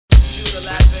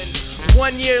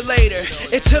1 year later.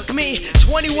 It took me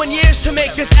 21 years to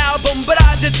make this album, but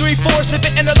I did 3/4 of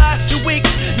it in the last 2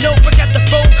 weeks. No, forget the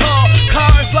phone call.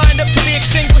 Cars lined up to be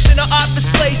extinguished in an office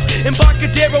place.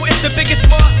 Embarcadero is the biggest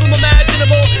mausoleum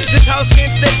imaginable. This house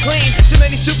can't stay clean. Too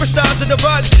many superstars on the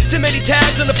rug, too many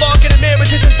tags on the bulk of the mirror.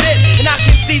 This is it, and I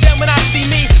can see them when I see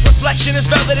me. Reflection is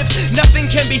relative, nothing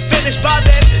can be finished by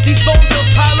then. These phone bills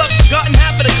pile up, forgotten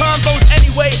half of the combos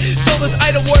anyway. So there's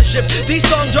idol worship. These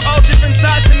songs are all different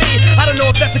sides of me. I don't know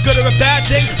if that's a good or a bad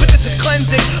thing, but this is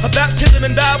cleansing. A baptism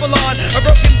in Babylon, a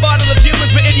broken bottle of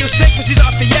humans with idiosyncrasies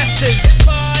are fiestas.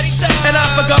 And I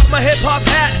forgot my hip-hop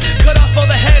hat, cut off all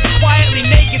the heads, quietly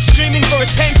naked, screaming for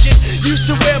attention. Used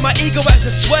to wear my ego as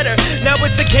a sweater, now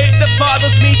it's the cape that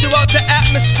follows me throughout the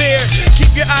atmosphere.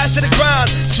 Keep your eyes to the ground,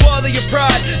 swallow your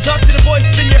pride, talk to the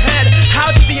voices in your head. How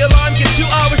did the alarm get 2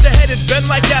 hours ahead? It's been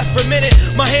like that for a minute.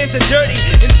 My hands are dirty,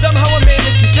 and somehow I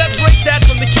managed to separate that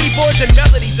from the keyboards and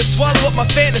melodies to swallow up my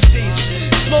fantasies.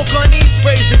 Smoke on these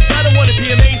phrases, I don't want to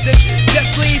be amazing,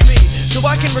 just leave me so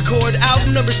I can record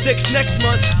album number 6 next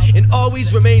month and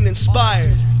always remain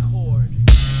inspired.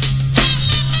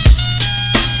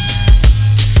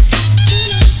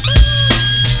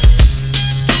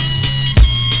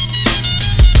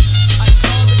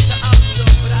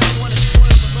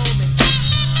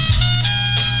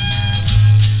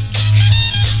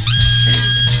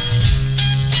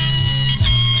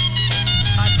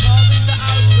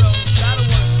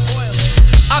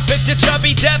 Picture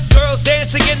chubby deaf girls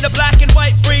dancing in the black and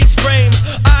white freeze frame.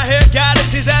 I hear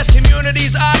galaxies as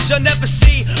communities I shall never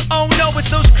see. Oh no,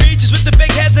 it's those creatures with the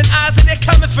big heads and eyes, and they're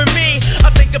coming for me. I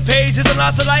think of pages and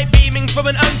lots of light beaming from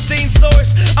an unseen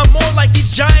source. I'm more like these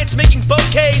giants making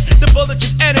bouquets. The bullet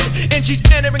just entered and she's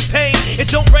entering pain. It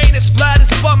don't rain, it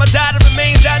splatters while my data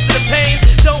remains after the pain.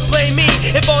 Don't blame me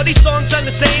if all these songs sound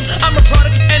the same. I'm a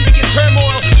product of envy and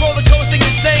turmoil, roller coasting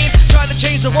insane, trying to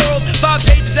change the world 5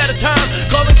 pages at a time,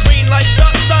 calling green light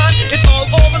stop sign. It's all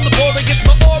over laborious.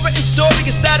 My aura and story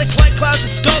is static like clouds of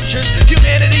sculptures.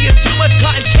 Humanity is too much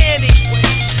cotton candy.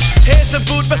 Here's some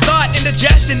food for thought,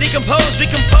 indigestion, decompose,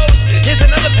 recompose. Here's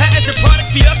another patented product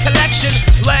for your collection.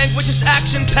 Language is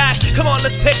action-packed. Come on,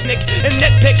 let's picnic and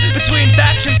nitpick between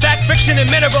faction, fact, friction, and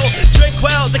mineral. Drink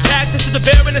well, the cactus to the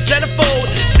bear in the centerfold.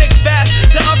 Sick fast,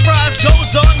 the uprise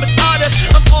goes on without us.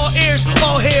 I'm all ears,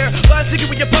 all hair. Line to you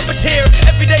with your puppeteer.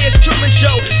 Every day is Truman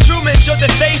Show. Truman showed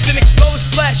their face and exposed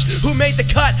flesh. Who made the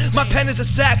cut? My pen is a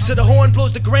sax, so the horn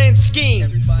blows the grand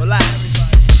scheme. Relax.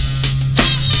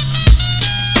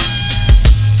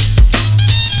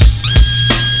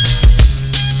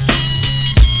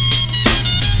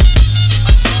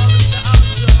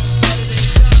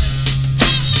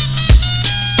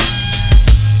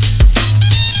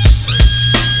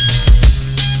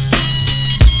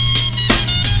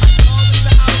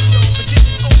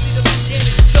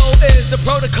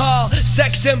 Protocol,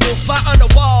 sex symbol, fly on the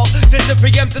wall. There's a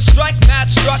preemptive strike, match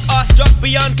struck, awestruck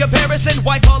beyond comparison.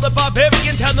 White collar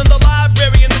barbarian, telling the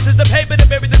librarian this is the paper to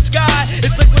bury the sky.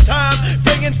 It's liquid time,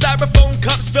 bringing styrofoam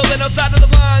cups, filling outside of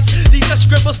the lines. These are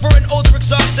scribbles for an older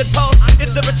exhausted pulse.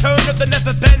 It's the return of the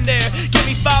never been there. Give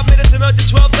me 5 minutes and earn to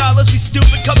 $12. We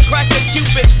stupid, color cracking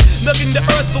cupids, milking the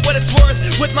earth for what it's worth.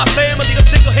 With my family, go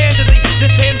single-handedly.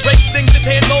 This hand breaks things, this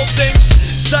hand molds things.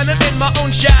 Son, I'm in my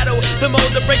own shadow, the mold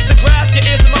that breaks the craft. Your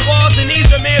ears are my walls and these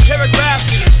are mere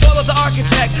paragraphs. Follow the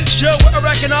architect, sure we're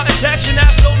erecting architecture.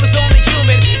 That soul is only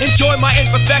human, enjoy my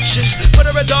imperfections. Put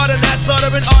a dot on that,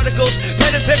 slaughtering articles,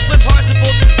 pen and pencil and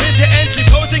participles. Here's your entry,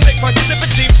 posing like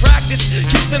participants in practice.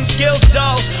 Keep them skills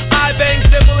dull, I bang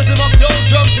symbolism of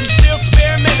doldrums and still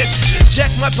spare minutes. Check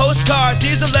my postcard,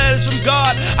 these are letters from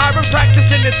God. I've been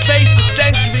practicing this face for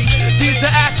centuries. These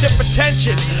are active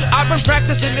pretension. I've been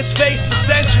practicing this face for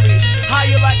centuries. How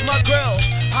you like my grill?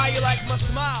 How you like my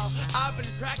smile? I've been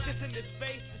practicing this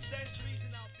face for centuries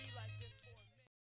and I'll be